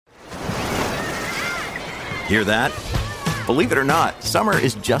Hear that? Believe it or not, summer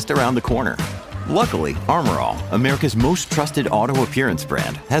is just around the corner. Luckily, Armor All, America's most trusted auto appearance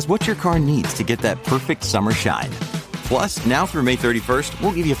brand, has what your car needs to get that perfect summer shine. Plus, now through May 31st,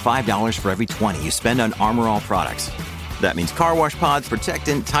 we'll give you $5 for every $20 you spend on Armor All products. That means car wash pods,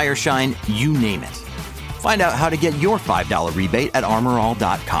 protectant, tire shine, you name it. Find out how to get your $5 rebate at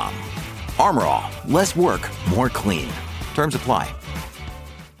armorall.com. Armor All, less work, more clean. Terms apply.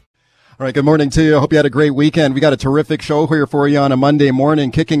 All right, good morning to you. I hope you had a great weekend. We got a terrific show here for you on a Monday morning,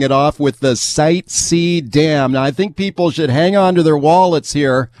 kicking it off with the Site C Dam. Now, I think people should hang on to their wallets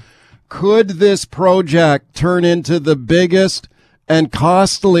here. Could this project turn into the biggest and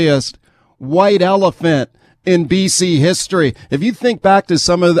costliest white elephant in BC history? If you think back to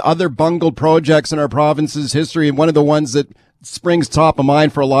some of the other bungled projects in our province's history, and one of the ones that springs top of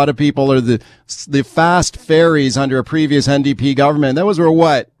mind for a lot of people are the fast ferries under a previous NDP government. Those were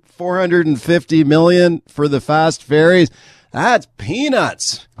what? $450 million for the fast ferries. That's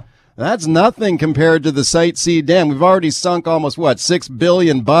peanuts. That's nothing compared to the Site C Dam. We've already sunk almost $6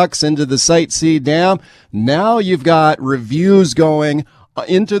 billion into the Site C Dam. Now you've got reviews going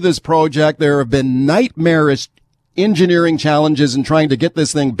into this project. There have been nightmarish engineering challenges in trying to get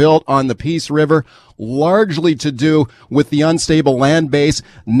this thing built on the Peace River, largely to do with the unstable land base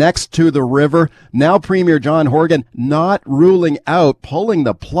next to the river. Now Premier John Horgan not ruling out pulling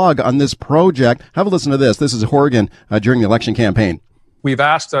the plug on this project. Have a listen to this. This is Horgan during the election campaign. We've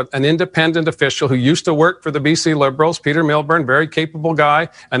asked an independent official who used to work for the BC Liberals, Peter Milburn, very capable guy,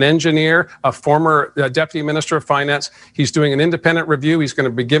 an engineer, a former Deputy Minister of Finance. He's doing an independent review. He's going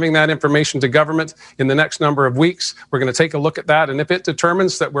to be giving that information to government in the next number of weeks. We're going to take a look at that. And if it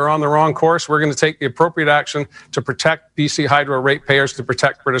determines that we're on the wrong course, we're going to take the appropriate action to protect BC Hydro ratepayers, to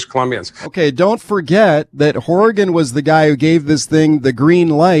protect British Columbians. Okay, don't forget that Horgan was the guy who gave this thing the green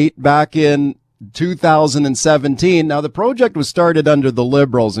light back in 2017. Now, the project was started under the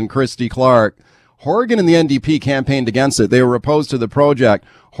Liberals and Christy Clark. Horgan and the NDP campaigned against it. They were opposed to the project.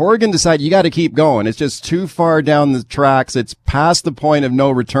 Horgan decided, you got to keep going. It's just too far down the tracks. It's past the point of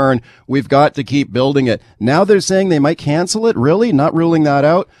no return. We've got to keep building it. Now they're saying they might cancel it. Really? Not ruling that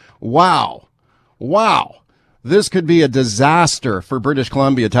out? Wow. This could be a disaster for British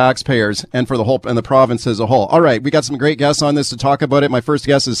Columbia taxpayers and for the province as a whole. All right, we got some great guests on this to talk about it. My first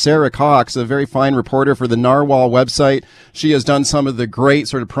guest is Sarah Cox, a very fine reporter for the Narwhal website. She has done some of the great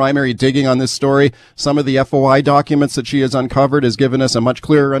sort of primary digging on this story. Some of the FOI documents that she has uncovered has given us a much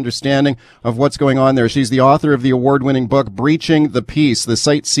clearer understanding of what's going on there. She's the author of the award-winning book, Breaching the Peace, the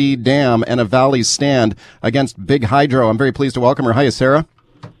Site C Dam and a Valley's Stand Against Big Hydro. I'm very pleased to welcome her. Hi, Sarah.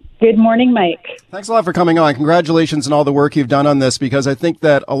 Good morning, Mike. Thanks a lot for coming on. Congratulations on all the work you've done on this, because I think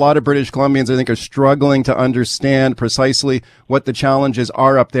that a lot of British Columbians, are struggling to understand precisely what the challenges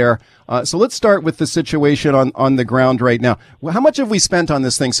are up there. So let's start with the situation on the ground right now. How much have we spent on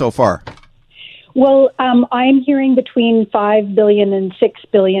this thing so far? Well, I'm hearing between $5 billion and $6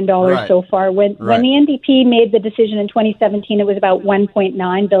 billion so far. When the NDP made the decision in 2017, it was about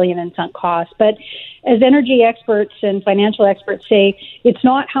 $1.9 billion in sunk costs. But as energy experts and financial experts say, it's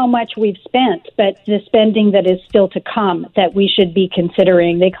not how much we've spent, but the spending that is still to come that we should be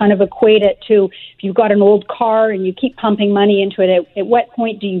considering. They kind of equate it to, if you've got an old car and you keep pumping money into it, at what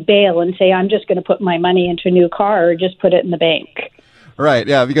point do you bail and say, I'm just going to put my money into a new car, or just put it in the bank? Right,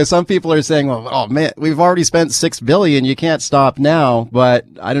 yeah, because some people are saying, well, oh man, we've already spent $6 billion, you can't stop now. But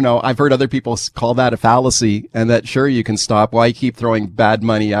I don't know, I've heard other people call that a fallacy, and that sure, you can stop. Why keep throwing bad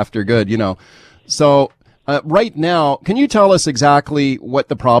money after good, So right now, can you tell us exactly what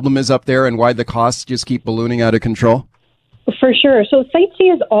the problem is up there and why the costs just keep ballooning out of control? For sure. So Site C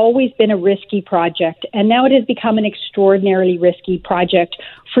has always been a risky project, and now it has become an extraordinarily risky project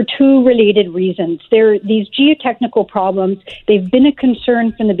for two related reasons. There are these geotechnical problems. They've been a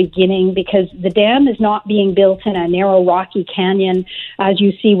concern from the beginning because the dam is not being built in a narrow rocky canyon, as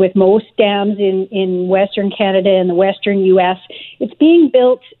you see with most dams in Western Canada and the Western U.S. It's being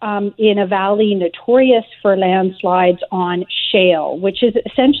built in a valley notorious for landslides on shale, which is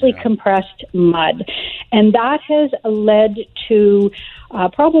essentially compressed mud. And that has led to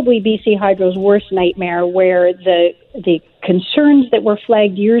probably BC Hydro's worst nightmare, where the concerns that were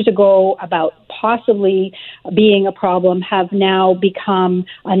flagged years ago about possibly being a problem have now become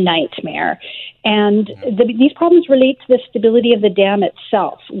a nightmare. And these problems relate to the stability of the dam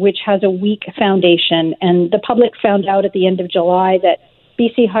itself, which has a weak foundation. And the public found out at the end of July that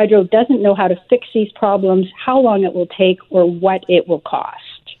BC Hydro doesn't know how to fix these problems, how long it will take, or what it will cost.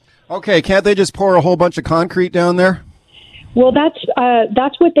 Okay, can't they just pour a whole bunch of concrete down there? Well,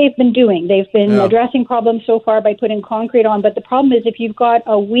 that's what they've been doing. They've been addressing problems so far by putting concrete on. But the problem is, if you've got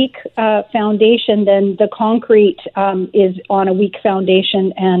a weak foundation, then the concrete is on a weak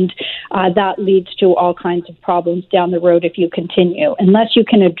foundation, and that leads to all kinds of problems down the road if you continue, unless you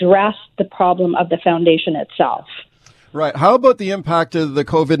can address the problem of the foundation itself. Right. How about the impact of the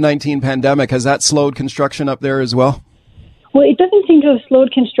COVID-19 pandemic? Has that slowed construction up there as well? Well, it doesn't seem to have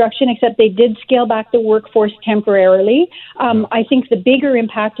slowed construction, except they did scale back the workforce temporarily. I think the bigger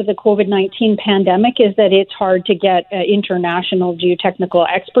impact of the COVID-19 pandemic is that it's hard to get international geotechnical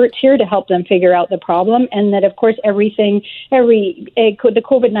experts here to help them figure out the problem, and that, of course, the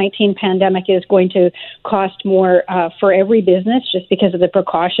COVID-19 pandemic is going to cost more for every business just because of the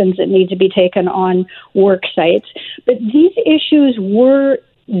precautions that need to be taken on work sites. But these issues were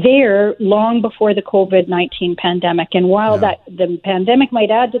there long before the COVID-19 pandemic. And while the pandemic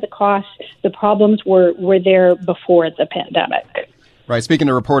might add to the costs, the problems were there before the pandemic. Right. Speaking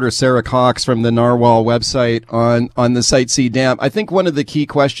to reporter Sarah Cox from the Narwhal website on the Site C dam, I think one of the key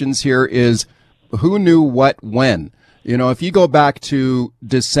questions here is who knew what when? You know, if you go back to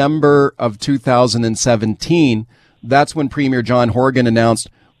December of 2017, that's when Premier John Horgan announced,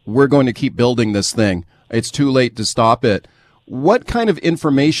 we're going to keep building this thing. It's too late to stop it. What kind of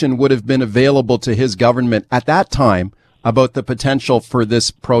information would have been available to his government at that time about the potential for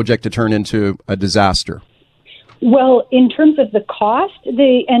this project to turn into a disaster? Well, in terms of the cost,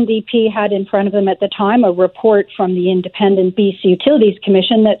 the NDP had in front of them at the time a report from the independent BC Utilities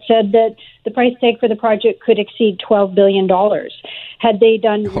Commission that said that the price tag for the project could exceed $12 billion. Had they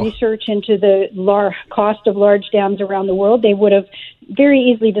done research into the cost of large dams around the world, they would have very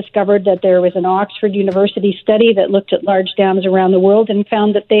easily discovered that there was an Oxford University study that looked at large dams around the world and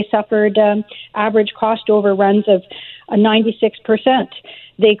found that they suffered average cost overruns of 96%.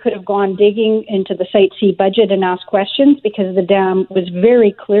 They could have gone digging into the Site C budget and asked questions, because the dam was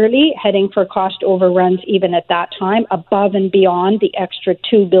very clearly heading for cost overruns even at that time, above and beyond the extra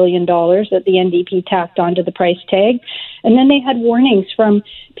 $2 billion that the NDP tacked onto the price tag. And then they had warnings from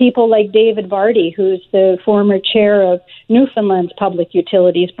people like David Vardy, who's the former chair of Newfoundland's Public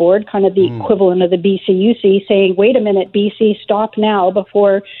Utilities Board, kind of the equivalent of the BCUC, saying, wait a minute, BC, stop now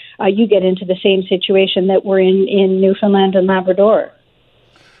before you get into the same situation that we're in Newfoundland and Labrador.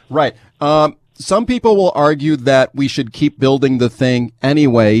 Right. Some people will argue that we should keep building the thing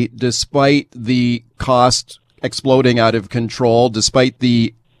anyway, despite the cost exploding out of control, despite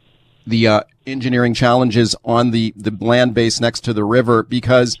the engineering challenges on the land base next to the river,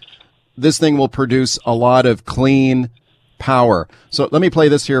 because this thing will produce a lot of clean power. So let me play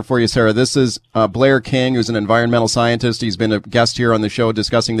this here for you, Sarah. This is Blair King, who's an environmental scientist. He's been a guest here on the show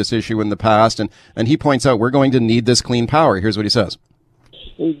discussing this issue in the past, and he points out we're going to need this clean power. Here's what he says.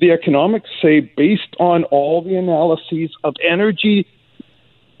 The economics say, based on all the analyses of energy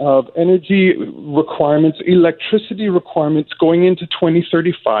requirements, electricity requirements going into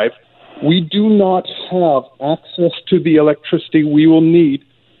 2035, we do not have access to the electricity we will need.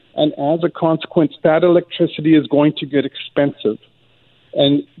 And as a consequence, that electricity is going to get expensive.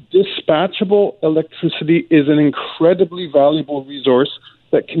 And dispatchable electricity is an incredibly valuable resource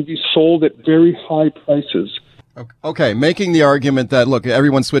that can be sold at very high prices. Okay, making the argument that, look,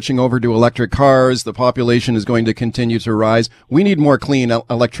 everyone's switching over to electric cars, the population is going to continue to rise. We need more clean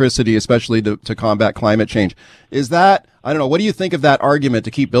electricity, especially to combat climate change. Is that, I don't know, what do you think of that argument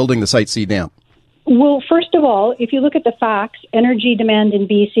to keep building the Site C dam? Well, first of all, if you look at the facts, energy demand in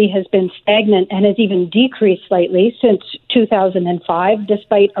BC has been stagnant and has even decreased slightly since 2005,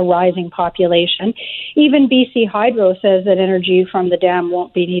 despite a rising population. Even BC Hydro says that energy from the dam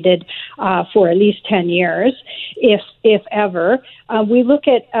won't be needed for at least 10 years, if ever. We look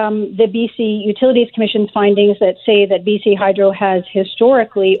at the BC Utilities Commission's findings that say that BC Hydro has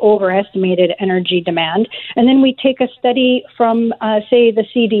historically overestimated energy demand. And then we take a study from, say, the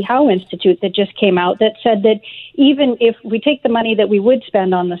C.D. Howe Institute that just came out that said that even if we take the money that we would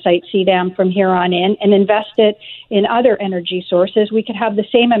spend on the Site C dam from here on in and invest it in other energy sources, we could have the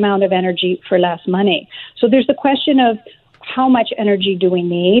same amount of energy for less money. So there's the question of how much energy do we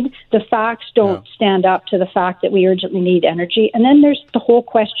need? The facts don't stand up to the fact that we urgently need energy. And then there's the whole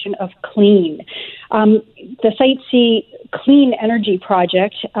question of clean. The Site C Clean Energy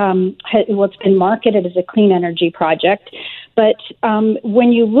Project, what's been marketed as a clean energy project. But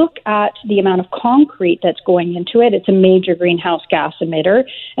when you look at the amount of concrete that's going into it, it's a major greenhouse gas emitter.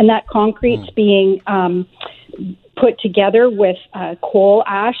 And that concrete's being put together with coal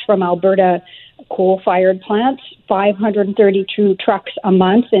ash from Alberta coal-fired plants, 532 trucks a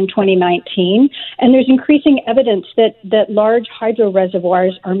month in 2019. And there's increasing evidence that large hydro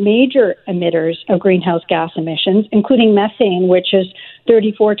reservoirs are major emitters of greenhouse gas emissions, including methane, which is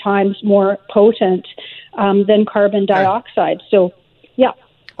 34 times more potent than carbon dioxide. So, yeah.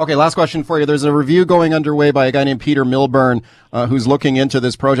 Okay, last question for you. There's a review going underway by a guy named Peter Milburn who's looking into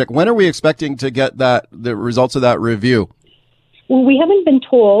this project. When are we expecting to get the results of that review? Well, we haven't been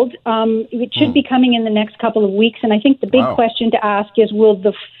told. It should be coming in the next couple of weeks. And I think the big question to ask is, will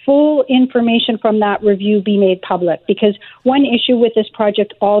the full information from that review be made public? Because one issue with this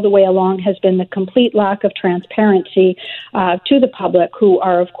project all the way along has been the complete lack of transparency to the public, who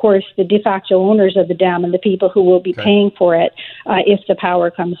are, of course, the de facto owners of the dam and the people who will be paying for it if the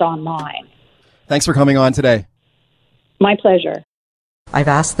power comes online. Thanks for coming on today. My pleasure. I've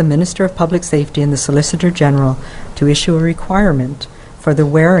asked the Minister of Public Safety and the Solicitor General to issue a requirement for the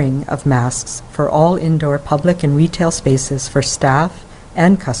wearing of masks for all indoor public and retail spaces for staff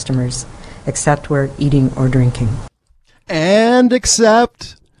and customers, except where eating or drinking. And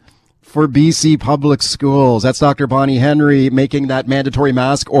except for BC Public Schools. That's Dr. Bonnie Henry making that mandatory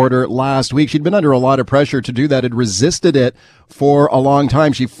mask order last week. She'd been under a lot of pressure to do that, had resisted it for a long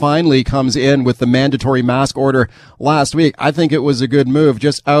time. She finally comes in with the mandatory mask order last week. I think it was a good move,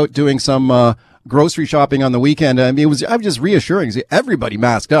 just out doing some grocery shopping on the weekend. I mean, I'm just reassuring. See, everybody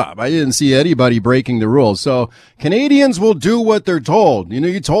masked up. I didn't see anybody breaking the rules. So Canadians will do what they're told. You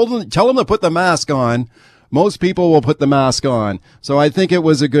know, tell them to put the mask on. Most people will put the mask on. So I think it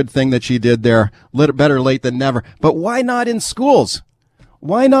was a good thing that she did there. Better late than never. But why not in schools?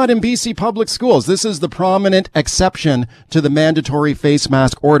 Why not in BC public schools? This is the prominent exception to the mandatory face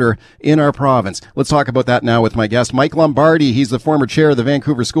mask order in our province. Let's talk about that now with my guest, Mike Lombardi. He's the former chair of the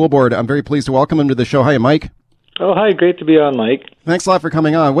Vancouver School Board. I'm very pleased to welcome him to the show. Hi, Mike. Oh, hi. Great to be on, Mike. Thanks a lot for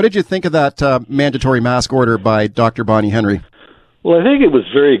coming on. What did you think of that mandatory mask order by Dr. Bonnie Henry? Well, I think it was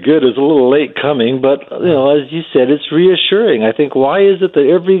very good. It was a little late coming, but, as you said, it's reassuring. I think, why is it that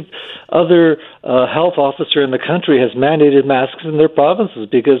every other health officer in the country has mandated masks in their provinces?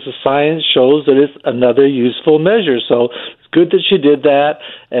 Because the science shows that it's another useful measure. So it's good that she did that,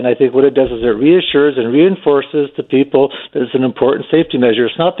 and I think what it does is it reassures and reinforces to people that it's an important safety measure.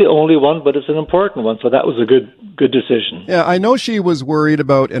 It's not the only one, but it's an important one. So that was a good decision. Yeah, I know she was worried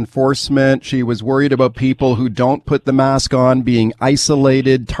about enforcement. She was worried about people who don't put the mask on being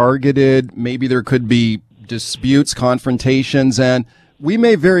isolated, targeted. Maybe there could be disputes, confrontations, and we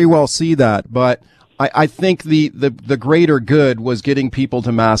may very well see that. But I think the greater good was getting people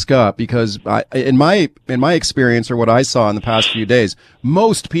to mask up, because in my experience, or what I saw in the past few days,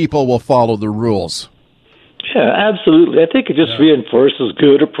 most people will follow the rules. Yeah, absolutely. I think it just reinforces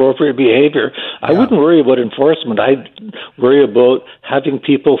good, appropriate behavior. I wouldn't worry about enforcement. I'd worry about having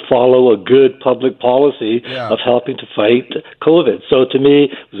people follow a good public policy of helping to fight COVID. So to me,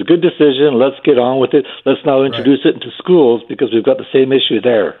 it was a good decision. Let's get on with it. Let's now introduce it into schools, because we've got the same issue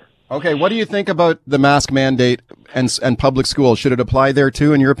there. Okay, what do you think about the mask mandate and public schools? Should it apply there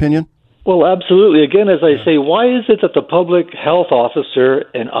too, in your opinion? Well, absolutely. Again, as I say, why is it that the public health officer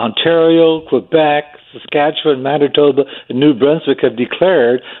in Ontario, Quebec, Saskatchewan, Manitoba, and New Brunswick have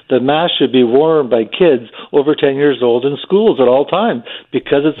declared that masks should be worn by kids over 10 years old in schools at all times,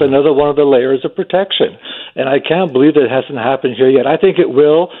 because it's another one of the layers of protection. And I can't believe that it hasn't happened here yet. I think it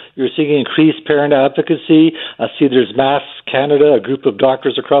will. You're seeing increased parent advocacy. I see there's Masks Canada, a group of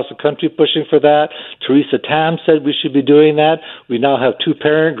doctors across the country pushing for that. Theresa Tam said we should be doing that. We now have 2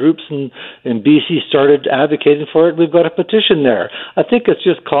 parent groups in BC started advocating for it. We've got a petition there. I think it's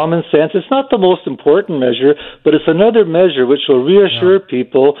just common sense. It's not the most important measure, but it's another measure which will reassure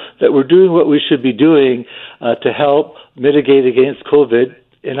people that we're doing what we should be doing to help mitigate against COVID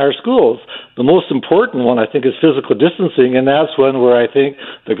in our schools. The most important one, I think, is physical distancing, and that's one where I think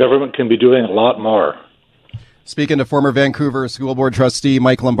the government can be doing a lot more. Speaking to former Vancouver School Board trustee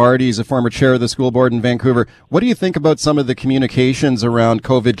Mike Lombardi, he's a former chair of the school board in Vancouver. What do you think about some of the communications around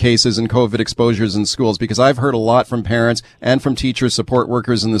COVID cases and COVID exposures in schools? Because I've heard a lot from parents and from teachers, support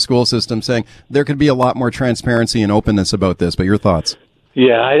workers in the school system saying there could be a lot more transparency and openness about this. But your thoughts?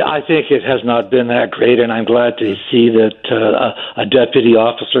 Yeah, I think it has not been that great, and I'm glad to see that a deputy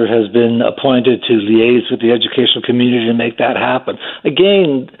officer has been appointed to liaise with the educational community to make that happen.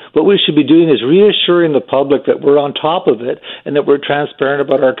 Again, what we should be doing is reassuring the public that we're on top of it and that we're transparent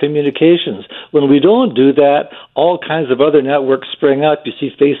about our communications. When we don't do that, all kinds of other networks spring up. You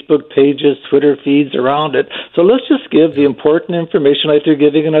see Facebook pages, Twitter feeds around it. So let's just give the important information like they're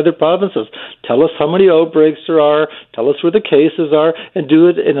giving in other provinces. Tell us how many outbreaks there are, tell us where the cases are, and and do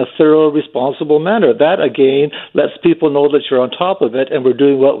it in a thorough, responsible manner. That, again, lets people know that you're on top of it and we're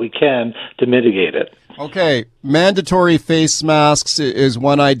doing what we can to mitigate it. Okay, mandatory face masks is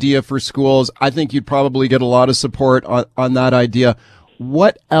one idea for schools. I think you'd probably get a lot of support on that idea.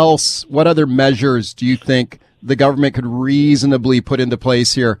 What else, what other measures do you think the government could reasonably put into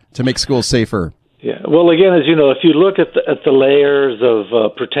place here to make schools safer? Yeah. Well, again, as you know, if you look at the layers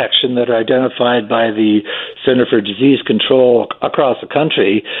of protection that are identified by the Center for Disease Control across the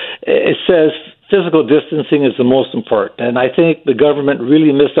country, it says physical distancing is the most important. And I think the government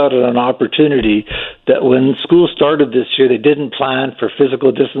really missed out on an opportunity that when schools started this year, they didn't plan for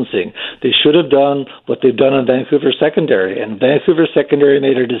physical distancing. They should have done what they've done in Vancouver Secondary. And Vancouver Secondary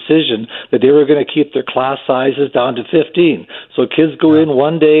made a decision that they were going to keep their class sizes down to 15. So kids go in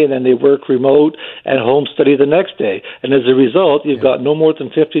one day and then they work remote and home study the next day. And as a result, you've got no more than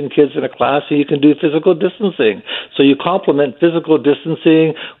 15 kids in a class and you can do physical distancing. So you complement physical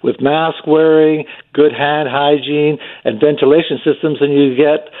distancing with mask wearing, good hand hygiene, and ventilation systems, and you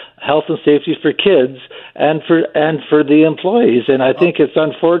get health and safety for kids and for the employees. And I think it's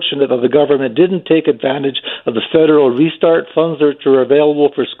unfortunate that the government didn't take advantage of the federal restart funds that are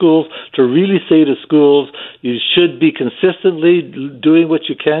available for schools to really say to schools, you should be consistently doing what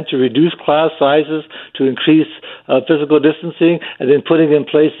you can to reduce class sizes, to increase physical distancing, and then putting in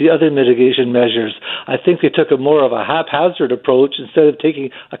place the other mitigation measures. I think they took a more of a haphazard approach instead of taking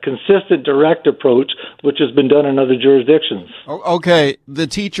a consistent, direct approach, which has been done in other jurisdictions. Okay, the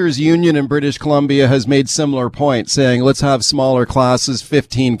teachers union in British Columbia has made similar points, saying let's have smaller classes,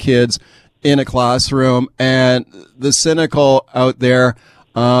 15 kids in a classroom, and the cynical out there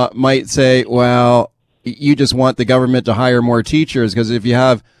might say, well, you just want the government to hire more teachers, because if you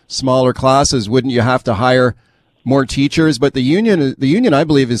have smaller classes, wouldn't you have to hire more teachers? But the union, I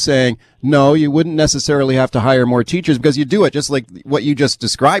believe, is saying, no, you wouldn't necessarily have to hire more teachers because you do it just like what you just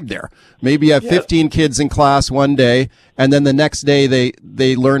described there. Maybe you have 15 kids in class one day, and then the next day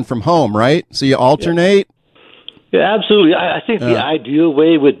they learn from home, right? So you alternate. Yeah, absolutely. I think the ideal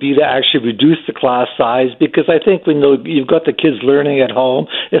way would be to actually reduce the class size, because I think when you've got the kids learning at home,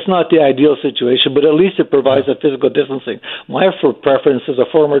 it's not the ideal situation, but at least it provides a physical distancing. My preference as a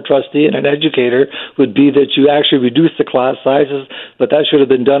former trustee and an educator would be that you actually reduce the class sizes, but that should have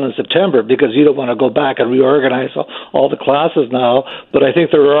been done in September, because you don't want to go back and reorganize all the classes now. But I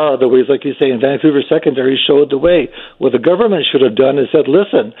think there are other ways, like you say, in Vancouver Secondary showed the way. What the government should have done is said,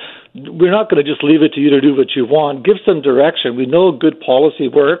 listen, we're not going to just leave it to you to do what you want. Give some direction. We know good policy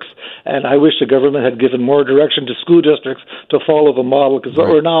works, and I wish the government had given more direction to school districts to follow the model, because what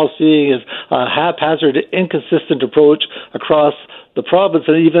we're now seeing is a haphazard, inconsistent approach across the province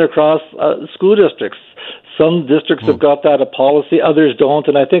and even across school districts. Some districts have got that a policy, others don't,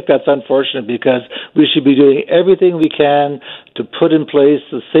 and I think that's unfortunate, because we should be doing everything we can to put in place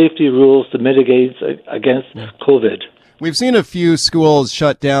the safety rules to mitigate against COVID. We've seen a few schools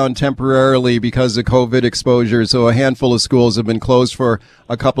shut down temporarily because of COVID exposure. So a handful of schools have been closed for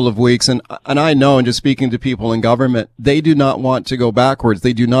a couple of weeks. And I know, and just speaking to people in government, they do not want to go backwards.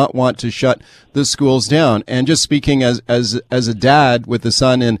 They do not want to shut the schools down. And just speaking as a dad with a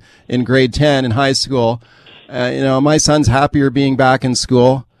son in grade 10 in high school, my son's happier being back in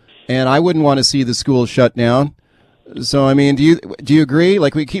school, and I wouldn't want to see the schools shut down. So, I mean, do you agree?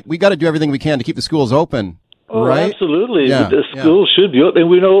 Like we got to do everything we can to keep the schools open. Oh, right? Absolutely. Yeah, the schools should be open,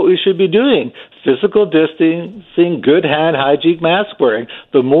 and we know what we should be doing. Physical distancing, good hand hygiene, mask wearing.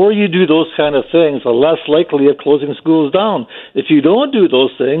 The more you do those kind of things, the less likely of closing schools down. If you don't do those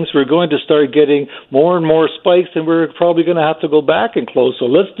things, we're going to start getting more and more spikes, and we're probably going to have to go back and close. So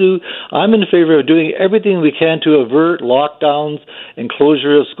I'm in favor of doing everything we can to avert lockdowns and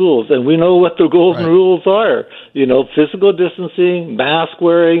closure of schools. And we know what the golden rules are. Physical distancing, mask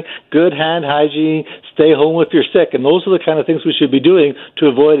wearing, good hand hygiene, stay home if you're sick. And those are the kind of things we should be doing to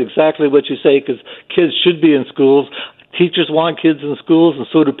avoid exactly what you say, because kids should be in schools. Teachers want kids in schools, and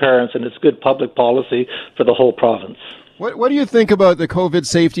so do parents, and it's good public policy for the whole province. What do you think about the COVID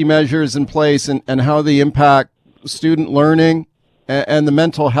safety measures in place and how they impact student learning and the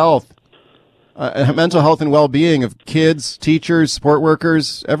mental health and well-being of kids, teachers, support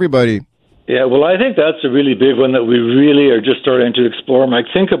workers, everybody? Yeah, well, I think that's a really big one that we really are just starting to explore. Mike,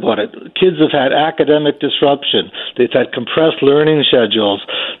 think about it. Kids have had academic disruption. They've had compressed learning schedules.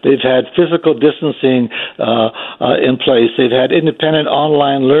 They've had physical distancing in place. They've had independent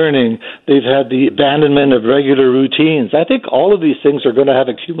online learning. They've had the abandonment of regular routines. I think all of these things are going to have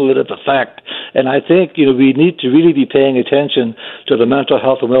a cumulative effect. And I think, we need to really be paying attention to the mental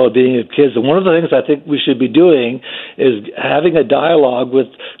health and well-being of kids. And one of the things I think we should be doing is having a dialogue with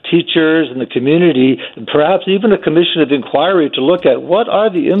teachers and the community, and perhaps even a commission of inquiry to look at what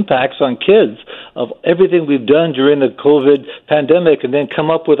are the impacts on kids of everything we've done during the COVID pandemic, and then come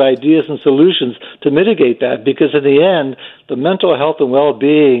up with ideas and solutions to mitigate that. Because in the end, the mental health and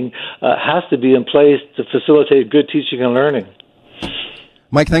well-being has to be in place to facilitate good teaching and learning.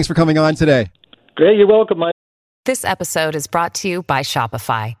 Mike, thanks for coming on today. Great. You're welcome, Mike. This episode is brought to you by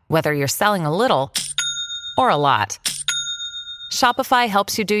Shopify. Whether you're selling a little or a lot, Shopify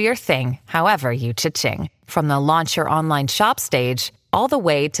helps you do your thing, however you cha-ching. From the launch your online shop stage, all the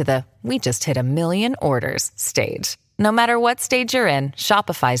way to the we just hit 1 million orders stage. No matter what stage you're in,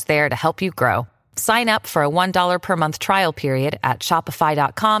 Shopify's there to help you grow. Sign up for a $1 per month trial period at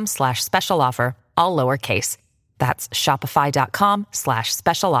shopify.com/special offer, all lowercase. That's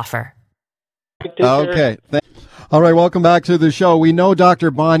shopify.com/special offer. Okay. All right, welcome back to the show. We know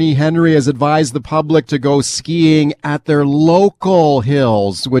Dr. Bonnie Henry has advised the public to go skiing at their local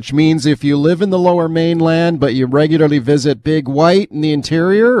hills, which means if you live in the Lower Mainland but you regularly visit Big White in the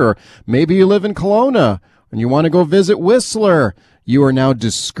interior, or maybe you live in Kelowna and you want to go visit Whistler, you are now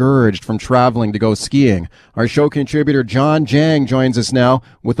discouraged from traveling to go skiing. Our show contributor John Jang joins us now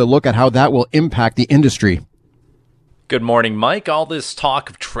with a look at how that will impact the industry. Good morning, Mike. All this talk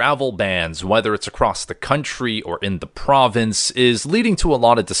of travel bans, whether it's across the country or in the province, is leading to a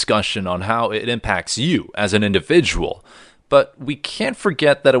lot of discussion on how it impacts you as an individual. But we can't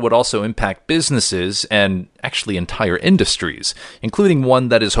forget that it would also impact businesses and actually entire industries, including one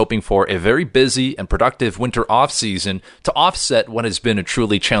that is hoping for a very busy and productive winter off-season to offset what has been a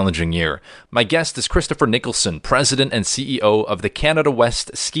truly challenging year. My guest is Christopher Nicholson, President and CEO of the Canada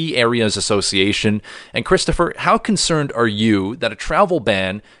West Ski Areas Association. And Christopher, how concerned are you that a travel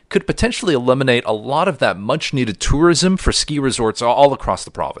ban could potentially eliminate a lot of that much-needed tourism for ski resorts all across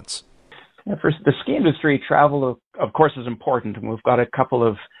the province? For the ski industry, travel, of course, is important, and we've got a couple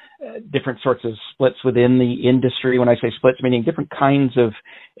of different sorts of splits within the industry. When I say splits, meaning different kinds of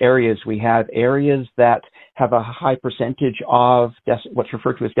areas. We have areas that have a high percentage of what's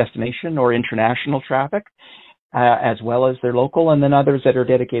referred to as destination or international traffic, as well as their local, and then others that are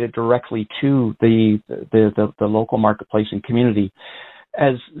dedicated directly to the local marketplace and community.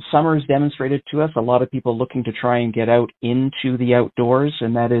 As summer has demonstrated to us, a lot of people looking to try and get out into the outdoors,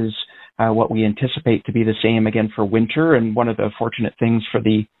 and that is what we anticipate to be the same again for winter. And one of the fortunate things for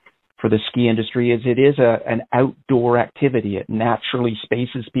the ski industry is it is an outdoor activity. It naturally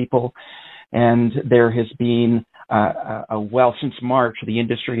spaces people, and there has been since March, the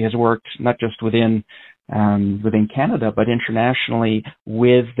industry has worked not just within Canada, but internationally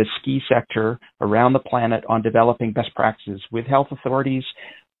with the ski sector around the planet on developing best practices with health authorities,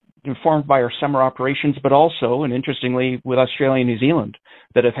 informed by our summer operations, but also, and interestingly, with Australia and New Zealand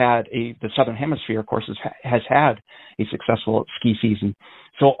that have had the Southern Hemisphere, of course, has had a successful ski season.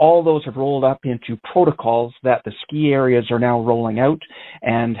 So all those have rolled up into protocols that the ski areas are now rolling out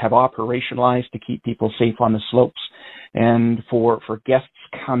and have operationalized to keep people safe on the slopes. And for guests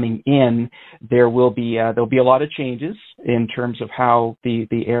coming in, there'll be a lot of changes in terms of how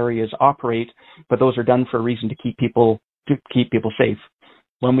the areas operate, but those are done for a reason to keep people safe.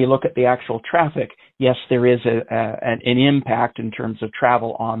 When we look at the actual traffic, yes, there is an impact in terms of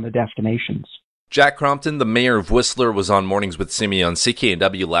travel on the destinations. Jack Crompton, the mayor of Whistler, was on Mornings with Simi on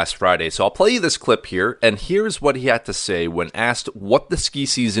CKNW last Friday. So I'll play you this clip here, and here's what he had to say when asked what the ski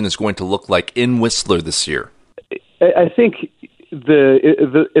season is going to look like in Whistler this year. I think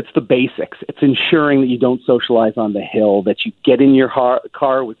it's the basics. It's ensuring that you don't socialize on the hill, that you get in your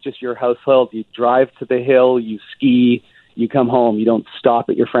car with just your household, you drive to the hill, you ski, you come home. You don't stop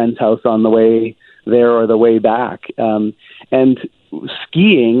at your friend's house on the way there or the way back. And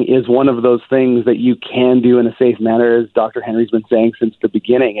skiing is one of those things that you can do in a safe manner, as Dr. Henry's been saying since the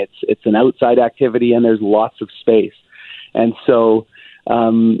beginning. It's an outside activity, and there's lots of space. And so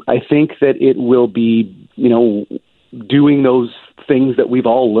I think that it will be, doing those things that we've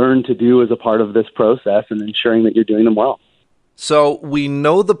all learned to do as a part of this process and ensuring that you're doing them well. So we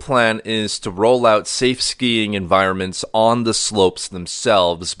know the plan is to roll out safe skiing environments on the slopes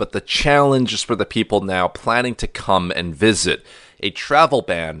themselves, but the challenge is for the people now planning to come and visit. A travel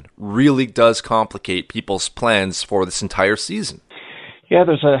ban really does complicate people's plans for this entire season. Yeah,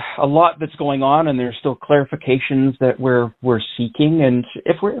 there's a lot that's going on, and there's still clarifications that we're seeking. And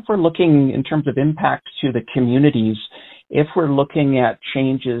if we're looking in terms of impact to the communities, if we're looking at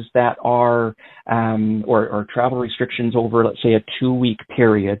changes that are or travel restrictions over, let's say, a 2-week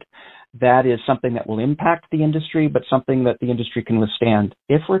period, that is something that will impact the industry, but something that the industry can withstand.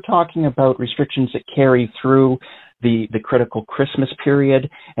 If we're talking about restrictions that carry through the critical Christmas period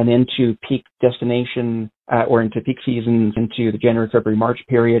and into peak destination or into peak seasons into the January, February, March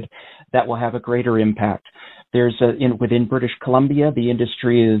period, that will have a greater impact. There's within British Columbia, the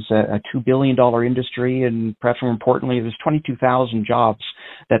industry is a $2 billion industry, and perhaps more importantly, there's 22,000 jobs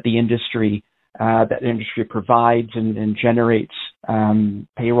that the industry provides and generates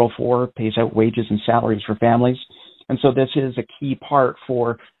payroll for, pays out wages and salaries for families. And so this is a key part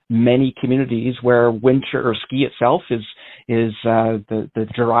for many communities where winter or ski itself is the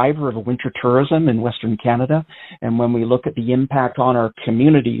driver of a winter tourism in Western Canada. And when we look at the impact on our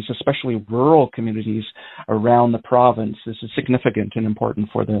communities, especially rural communities around the province, this is significant and important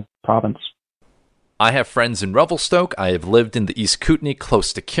for the province. I have friends in Revelstoke. I have lived in the East Kootenay,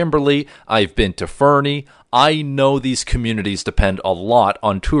 close to Kimberley. I've been to Fernie. I know these communities depend a lot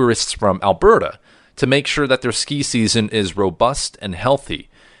on tourists from Alberta to make sure that their ski season is robust and healthy.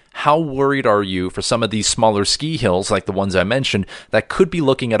 How worried are you for some of these smaller ski hills, like the ones I mentioned, that could be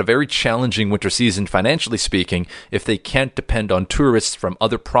looking at a very challenging winter season, financially speaking, if they can't depend on tourists from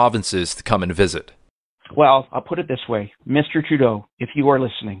other provinces to come and visit? Well, I'll put it this way. Mr. Trudeau, if you are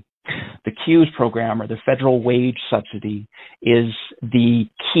listening, the CEWS program, or the federal wage subsidy, is the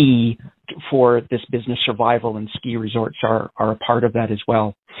key for this business survival, and ski resorts are a part of that as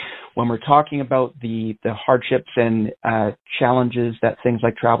well. When we're talking about the hardships and challenges that things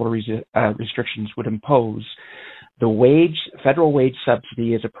like travel restrictions would impose, the federal wage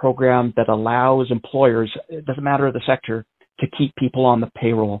subsidy is a program that allows employers, it doesn't matter the sector, to keep people on the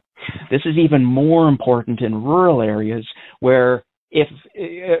payroll. This is even more important in rural areas where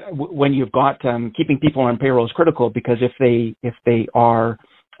when you've got keeping people on payroll is critical, because if they are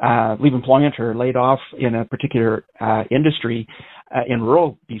leave employment or laid off in a particular industry in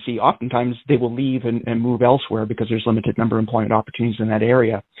rural BC, oftentimes they will leave and move elsewhere because there's limited number of employment opportunities in that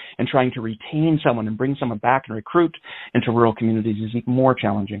area. And trying to retain someone and bring someone back and recruit into rural communities is even more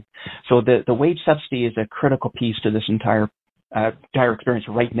challenging. So the wage subsidy is a critical piece to this entire experience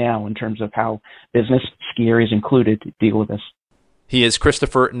right now in terms of how business, ski areas included, deal with this. He is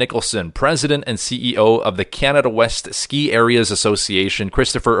Christopher Nicholson, President and CEO of the Canada West Ski Areas Association.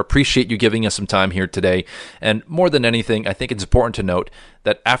 Christopher, appreciate you giving us some time here today. And more than anything, I think it's important to note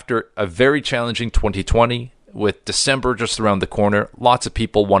that after a very challenging 2020, with December just around the corner, lots of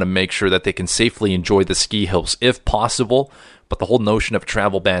people want to make sure that they can safely enjoy the ski hills if possible. But the whole notion of a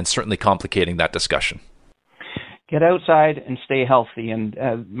travel ban is certainly complicating that discussion. Get outside and stay healthy. And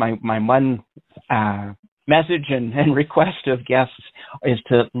my one message and request of guests is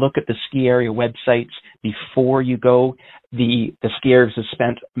to look at the ski area websites before you go. The ski areas have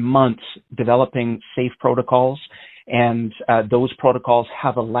spent months developing safe protocols, and those protocols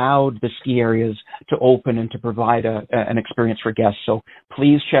have allowed the ski areas to open and to provide an experience for guests. So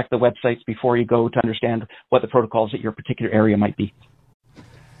please check the websites before you go to understand what the protocols at your particular area might be.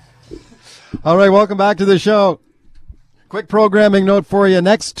 All right, welcome back to the show. Quick programming note for you.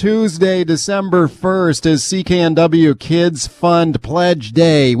 Next Tuesday, December 1st, is CKNW Kids Fund Pledge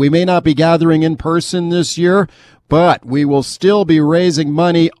Day. We may not be gathering in person this year, but we will still be raising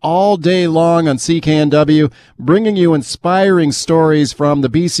money all day long on CKNW, bringing you inspiring stories from the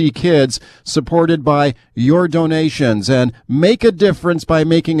BC kids, supported by your donations. And make a difference by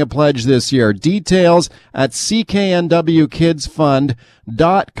making a pledge this year. Details at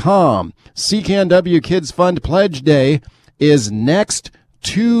cknwkidsfund.com. CKNW Kids Fund Pledge Day is next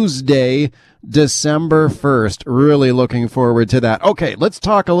Tuesday, December 1st. Really looking forward to that. Okay, let's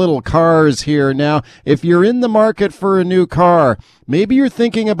talk a little cars here now. If you're in the market for a new car, maybe you're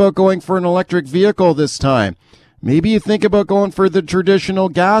thinking about going for an electric vehicle this time. Maybe you think about going for the traditional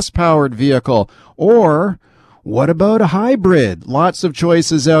gas-powered vehicle. Or what about a hybrid? Lots of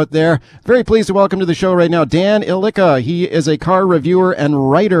choices out there. Very pleased to welcome to the show right now Dan Ilika. He is a car reviewer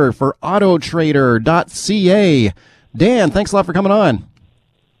and writer for Autotrader.ca. Dan, thanks a lot for coming on.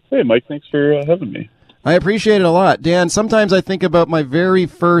 Hey, Mike, thanks for having me. I appreciate it a lot. Dan, sometimes I think about my very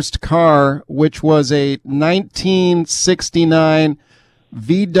first car, which was a 1969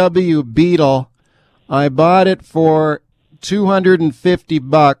 VW Beetle. I bought it for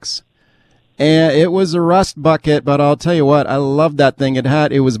 $250, and it was a rust bucket, but I'll tell you what, I loved that thing.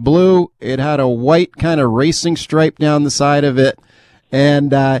 It was blue. It had a white kind of racing stripe down the side of it.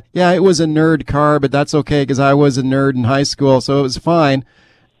 And, it was a nerd car, but that's okay because I was a nerd in high school, so it was fine.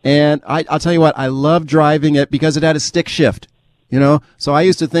 And I'll tell you what, I loved driving it because it had a stick shift, you know? So I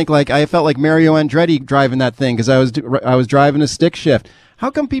used to think I felt like Mario Andretti driving that thing because I was driving a stick shift. How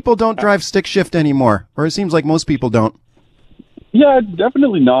come people don't drive stick shift anymore? Or it seems like most people don't. Yeah,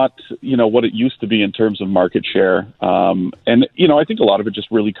 definitely not, what it used to be in terms of market share. And I think a lot of it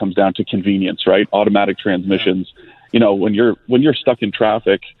just really comes down to convenience, right? Automatic transmissions. when you're stuck in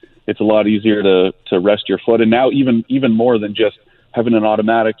traffic, it's a lot easier to rest your foot. And now even more than just having an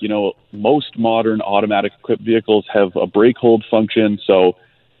automatic, most modern automatic equipped vehicles have a brake hold function. So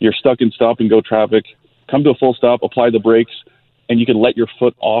you're stuck in stop and go traffic, come to a full stop, apply the brakes, and you can let your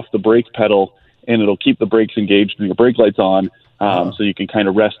foot off the brake pedal and it'll keep the brakes engaged and your brake lights on. So you can kind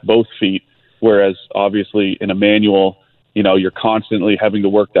of rest both feet. Whereas obviously in a manual, you're constantly having to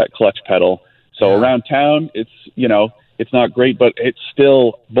work that clutch pedal. So around town, it's not great, but it's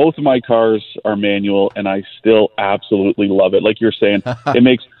still, both of my cars are manual and I still absolutely love it. Like you're saying, it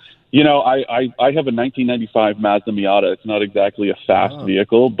makes, I have a 1995 Mazda Miata. It's not exactly a fast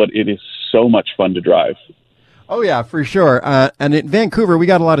vehicle, but it is so much fun to drive. Oh, yeah, for sure. And in Vancouver, we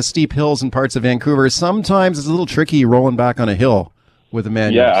got a lot of steep hills in parts of Vancouver. Sometimes it's a little tricky rolling back on a hill with a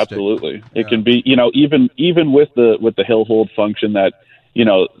manual stick. Absolutely. It can be, even with the hill hold function that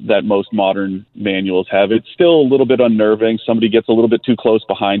most modern manuals have, it's still a little bit unnerving. Somebody gets a little bit too close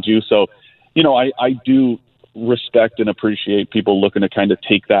behind you. So, I do respect and appreciate people looking to kind of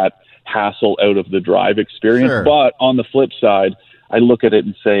take that hassle out of the drive experience. Sure. But on the flip side, I look at it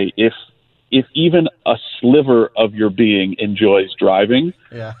and say, if even a sliver of your being enjoys driving,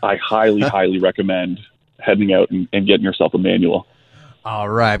 I highly, highly recommend heading out and getting yourself a manual. All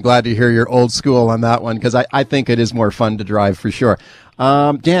right. I'm glad to hear you're old school on that one because I think it is more fun to drive for sure.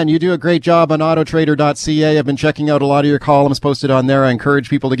 Dan, you do a great job on autotrader.ca. I've been checking out a lot of your columns posted on there. I encourage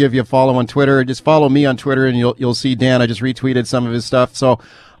people to give you a follow on Twitter. Just follow me on Twitter and you'll see Dan. I just retweeted some of his stuff. So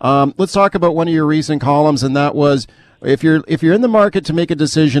let's talk about one of your recent columns, and that was if you're in the market to make a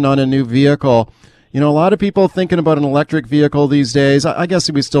decision on a new vehicle, a lot of people thinking about an electric vehicle these days. I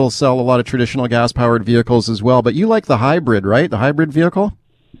guess we still sell a lot of traditional gas-powered vehicles as well, but you like the hybrid, right? The hybrid vehicle?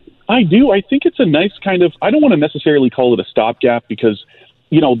 I do. I think it's a nice kind of, I don't want to necessarily call it a stopgap because,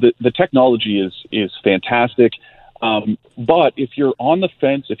 the technology is fantastic. But if you're on the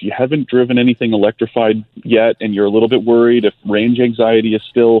fence, if you haven't driven anything electrified yet and you're a little bit worried, if range anxiety is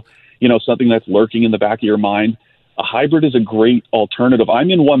still, something that's lurking in the back of your mind, a hybrid is a great alternative.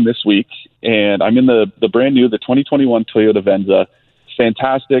 I'm in one this week, and I'm in the brand new, the 2021 Toyota Venza.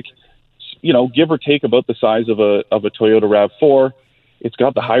 Fantastic, give or take about the size of a Toyota RAV4. It's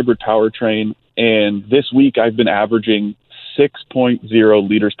got the hybrid powertrain, and this week I've been averaging 6.0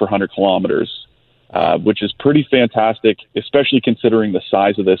 liters per 100 kilometers, which is pretty fantastic, especially considering the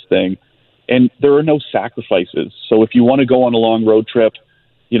size of this thing. And there are no sacrifices. So if you want to go on a long road trip,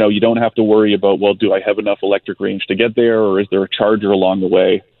 you don't have to worry about, well, do I have enough electric range to get there, or is there a charger along the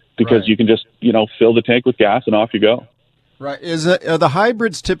way? Because you can just, fill the tank with gas and off you go. Right. Are the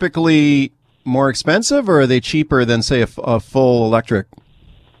hybrids typically more expensive, or are they cheaper than, say, a full electric?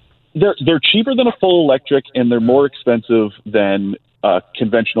 They're cheaper than a full electric, and they're more expensive than a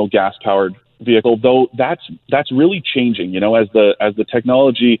conventional gas-powered vehicle. Though that's really changing. As the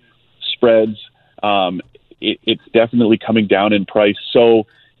technology spreads, it's definitely coming down in price. So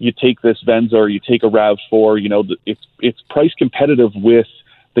you take this Venza or you take a RAV4, it's price competitive with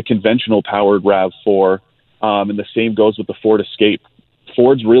the conventional powered RAV4, and the same goes with the Ford Escape.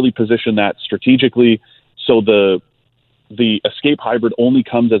 Ford's really positioned that strategically. So the Escape Hybrid only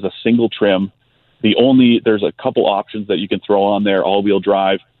comes as a single trim. There's a couple options that you can throw on there: all-wheel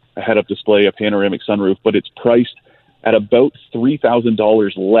drive, a head-up display, a panoramic sunroof, but it's priced at about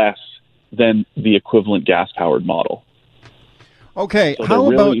 $3,000 less than the equivalent gas-powered model. Okay, so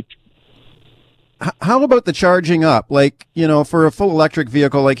how about the charging up? Like, for a full electric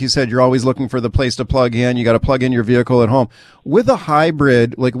vehicle, like you said, you're always looking for the place to plug in. You got to plug in your vehicle at home. With a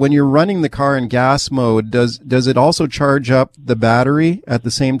hybrid, like when you're running the car in gas mode, does it also charge up the battery at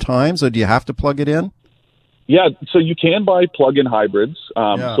the same time? So do you have to plug it in? Yeah, so you can buy plug-in hybrids.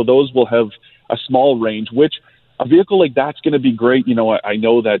 So those will have a small range, which a vehicle like that's going to be great. I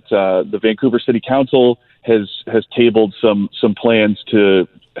know that the Vancouver City Council has tabled some plans to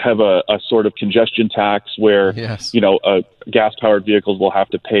have a sort of congestion tax where, gas-powered vehicles will have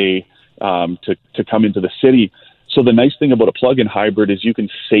to pay to come into the city. So the nice thing about a plug-in hybrid is you can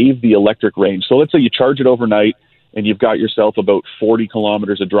save the electric range. So let's say you charge it overnight and you've got yourself about 40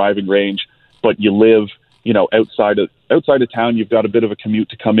 kilometers of driving range, but you live, outside of town, you've got a bit of a commute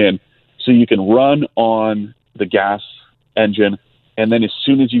to come in. So you can run on the gas engine, and then as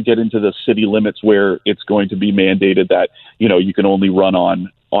soon as you get into the city limits where it's going to be mandated that, you can only run on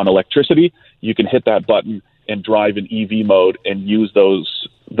electricity, you can hit that button and drive in EV mode and use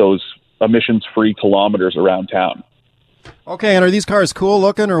those emissions-free kilometers around town. Okay, and are these cars cool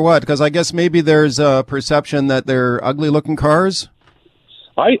looking or what? Because I guess maybe there's a perception that they're ugly-looking cars.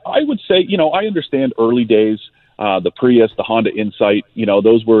 I would say, I understand early days, the Prius, the Honda Insight,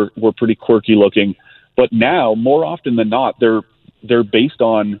 those were pretty quirky looking. But now, more often than not, they're based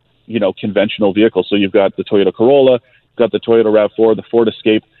on, conventional vehicles. So you've got the Toyota Corolla, you've got the Toyota RAV4, the Ford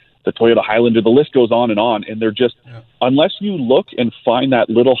Escape, the Toyota Highlander, the list goes on, and they're just, unless you look and find that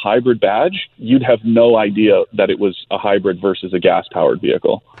little hybrid badge, you'd have no idea that it was a hybrid versus a gas-powered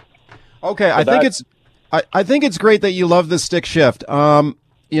vehicle. Okay, so I think it's great that you love the stick shift.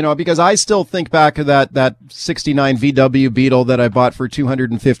 Because I still think back to that 69 VW Beetle that I bought for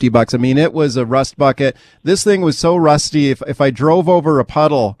 $250. I mean, it was a rust bucket. This thing was so rusty. If I drove over a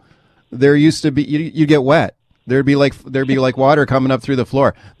puddle, there used to be, you get wet. There'd be like water coming up through the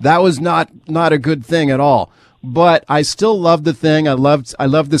floor. That was not a good thing at all. But I still loved the thing. I loved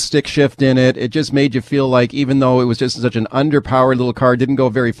the stick shift in it. It just made you feel like, even though it was just such an underpowered little car, didn't go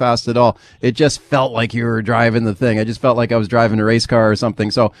very fast at all, it just felt like you were driving the thing. I just felt like I was driving a race car or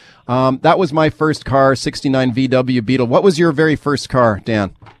something. So that was my first car, 69 VW Beetle. What was your very first car,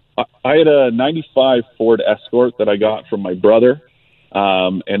 Dan? I had a 95 Ford Escort that I got from my brother.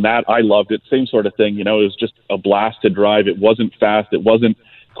 And that, I loved it. Same sort of thing. It was just a blast to drive. It wasn't fast. It wasn't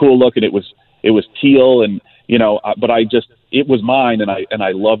cool looking. It was teal, and, but it was mine, and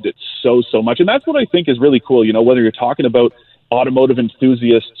I loved it so much. And that's what I think is really cool. Whether you're talking about automotive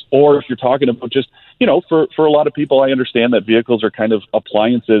enthusiasts, or if you're talking about just, for a lot of people, I understand that vehicles are kind of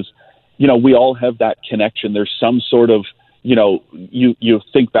appliances. We all have that connection. There's some sort of, you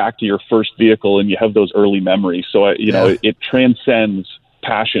think back to your first vehicle and you have those early memories. So, it transcends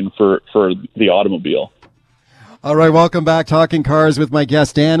passion for the automobile. All right, welcome back. Talking Cars with my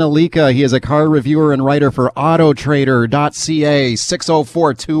guest, Dan Alika. He is a car reviewer and writer for Autotrader.ca.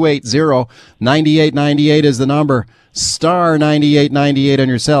 604-280-9898 is the number. Star 9898 on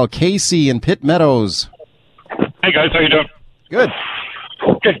your cell. Casey in Pitt Meadows. Hey, guys. How you doing? Good.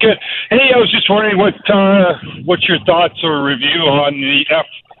 Good. Hey, I was just wondering what's your thoughts or review on the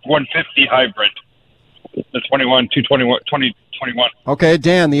F-150 hybrid, the 2021. Okay,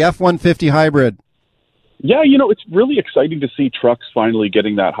 Dan, the F-150 hybrid. Yeah, it's really exciting to see trucks finally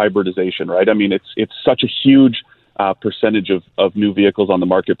getting that hybridization, right? I mean, it's such a huge percentage of new vehicles on the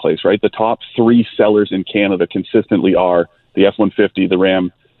marketplace, right? The top three sellers in Canada consistently are the F-150, the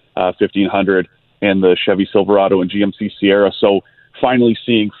Ram 1500, and the Chevy Silverado and GMC Sierra. So finally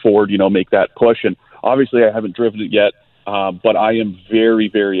seeing Ford, make that push. And obviously I haven't driven it yet, but I am very,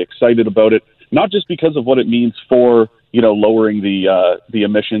 very excited about it, not just because of what it means for, lowering the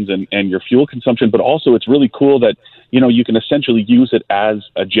emissions and your fuel consumption, but also it's really cool that, you can essentially use it as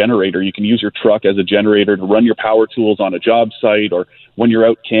a generator. You can use your truck as a generator to run your power tools on a job site or when you're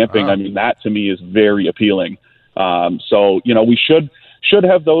out camping. I mean, that to me is very appealing. So, we should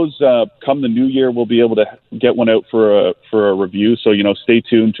have those come the new year. We'll be able to get one out for a review. So, stay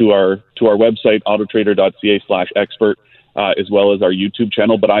tuned to our website, autotrader.ca/expert. As well as our YouTube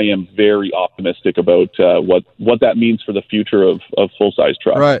channel, but I am very optimistic about what that means for the future of full-size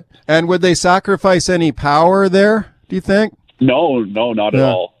trucks. Right. And would they sacrifice any power there, do you think? No, not at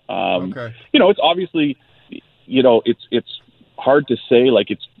all. Okay. It's obviously, it's hard to say. Like,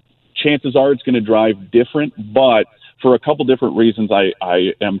 chances are it's going to drive different, but for a couple different reasons,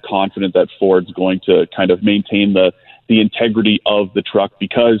 I am confident that Ford's going to kind of maintain the integrity of the truck,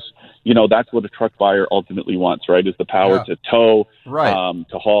 because that's what a truck buyer ultimately wants, right? Is the power to tow,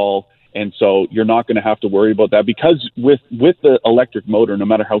 to haul. And so you're not going to have to worry about that, because with the electric motor, no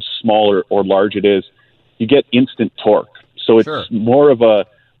matter how small or large it is, you get instant torque. So it's more of a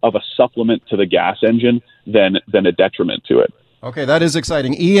supplement to the gas engine than a detriment to it. Okay, that is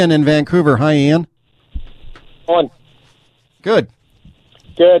exciting. Ian in Vancouver. Hi, Ian. On. Good.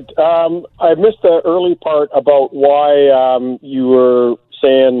 I missed the early part about why you were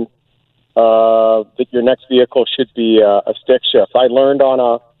saying that your next vehicle should be a stick shift. I learned on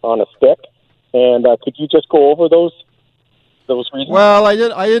a stick, and could you just go over those reasons? Well, I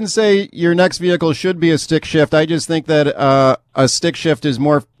didn't say your next vehicle should be a stick shift. I just think that a stick shift is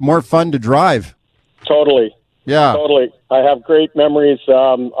more fun to drive. Totally. Yeah. Totally. I have great memories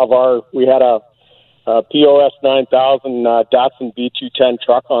we had a POS 9000 Datsun B210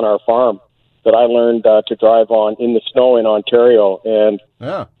 truck on our farm that I learned to drive on in the snow in Ontario, and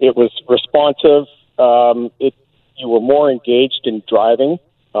it was responsive. You were more engaged in driving,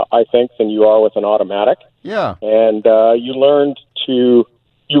 I think, than you are with an automatic. Yeah, and you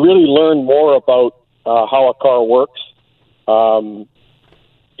really learn more about how a car works. From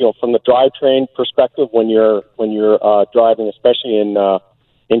the drivetrain perspective, when you're driving, especially in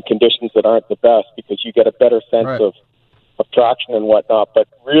conditions that aren't the best, because you get a better sense of traction and whatnot. But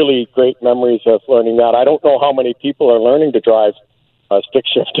really great memories of learning that. I don't know how many people are learning to drive stick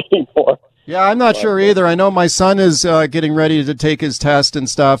shift anymore. Yeah, I'm not sure either. I know my son is getting ready to take his test and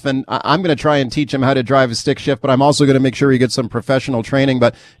stuff, and I'm going to try and teach him how to drive a stick shift, but I'm also going to make sure he gets some professional training.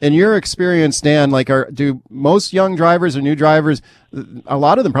 But in your experience, Dan, do most young drivers or new drivers, a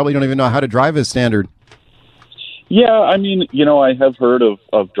lot of them probably don't even know how to drive as standard? Yeah, I mean, I have heard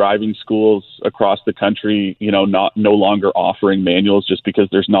of driving schools across the country, no longer offering manuals just because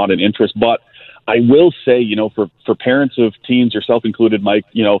there's not an interest. But I will say, for parents of teens, yourself included, Mike,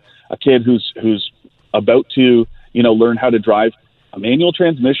 a kid who's about to, learn how to drive, a manual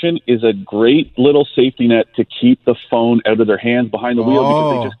transmission is a great little safety net to keep the phone out of their hands behind the wheel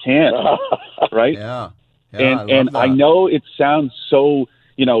because they just can't, right? Yeah. And I know it sounds so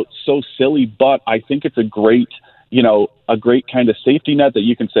silly, but I think it's a great kind of safety net that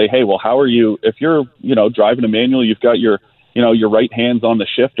you can say, hey, well, how are you, if you're, driving a manual, you've got your right hand's on the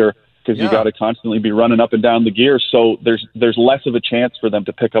shifter, because you got to constantly be running up and down the gear. So there's less of a chance for them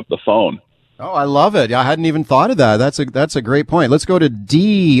to pick up the phone. Oh, I love it. I hadn't even thought of that. That's a great point. Let's go to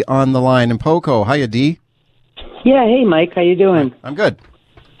D on the line in Poco. Hiya, D. Yeah. Hey, Mike. How you doing? I'm good.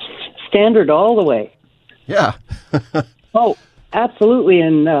 Standard all the way. Yeah. Oh, absolutely.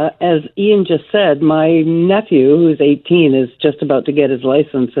 And as Ian just said, my nephew, who's 18, is just about to get his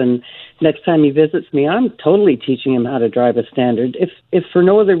license. And next time he visits me, I'm totally teaching him how to drive a standard, if for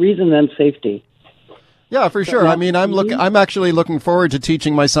no other reason than safety. Yeah, for sure. I mean, I'm actually looking forward to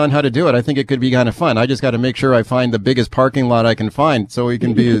teaching my son how to do it. I think it could be kind of fun. I just got to make sure I find the biggest parking lot I can find so he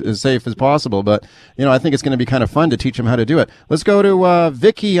can be as safe as possible. But, I think it's going to be kind of fun to teach him how to do it. Let's go to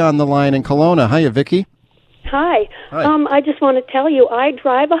Vicky on the line in Kelowna. Hiya, Vicky. Hi. I just want to tell you, I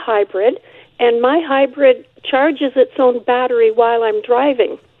drive a hybrid, and my hybrid charges its own battery while I'm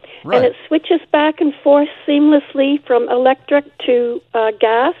driving. Right. And it switches back and forth seamlessly from electric to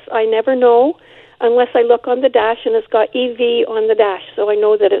gas. I never know unless I look on the dash, and it's got EV on the dash, so I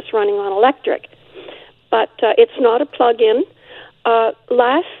know that it's running on electric. But it's not a plug-in.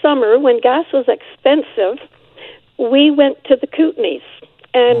 Last summer, when gas was expensive, we went to the Kootenays,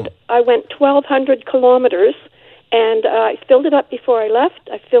 and I went 1,200 kilometers, and I filled it up before I left.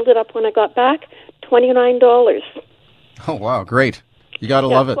 I filled it up when I got back, $29. Oh, wow, great. You got to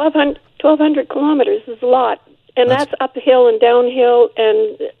love it. 1,200 kilometers is a lot. And that's uphill and downhill,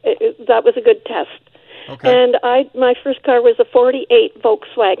 and that was a good test. Okay. And my first car was a 48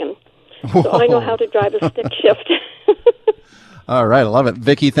 Volkswagen, so I know how to drive a stick shift. All right, I love it.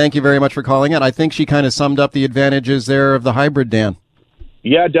 Vicky, thank you very much for calling in. I think she kind of summed up the advantages there of the hybrid, Dan.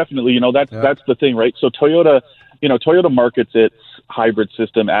 Yeah, definitely. That's the thing, right? So Toyota markets its hybrid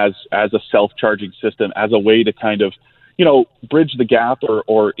system as a self-charging system, as a way to kind of bridge the gap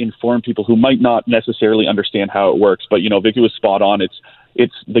or inform people who might not necessarily understand how it works. But, Vicky was spot on.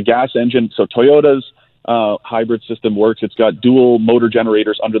 It's the gas engine. So Toyota's hybrid system works. It's got dual motor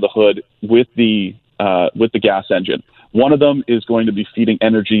generators under the hood with the gas engine. One of them is going to be feeding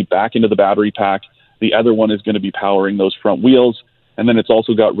energy back into the battery pack. The other one is going to be powering those front wheels. And then it's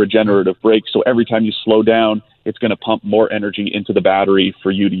also got regenerative brakes. So every time you slow down, it's going to pump more energy into the battery for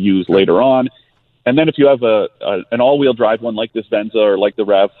you to use later on. And then if you have an all-wheel drive one like this Venza or like the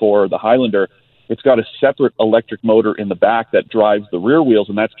RAV4 or the Highlander, it's got a separate electric motor in the back that drives the rear wheels,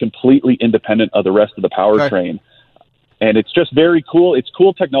 and that's completely independent of the rest of the powertrain. Okay. And it's just very cool. It's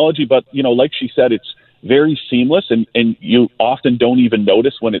cool technology, but, like she said, it's very seamless, and you often don't even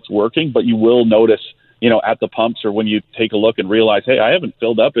notice when it's working, but you will notice, at the pumps or when you take a look and realize, hey, I haven't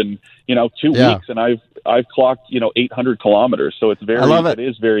filled up in, 2 weeks, and I've clocked, 800 kilometers. So it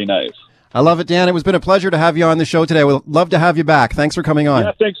is very nice. I love it, Dan. It's been a pleasure to have you on the show today. We'll love to have you back. Thanks for coming on.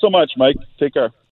 Yeah, thanks so much, Mike. Take care.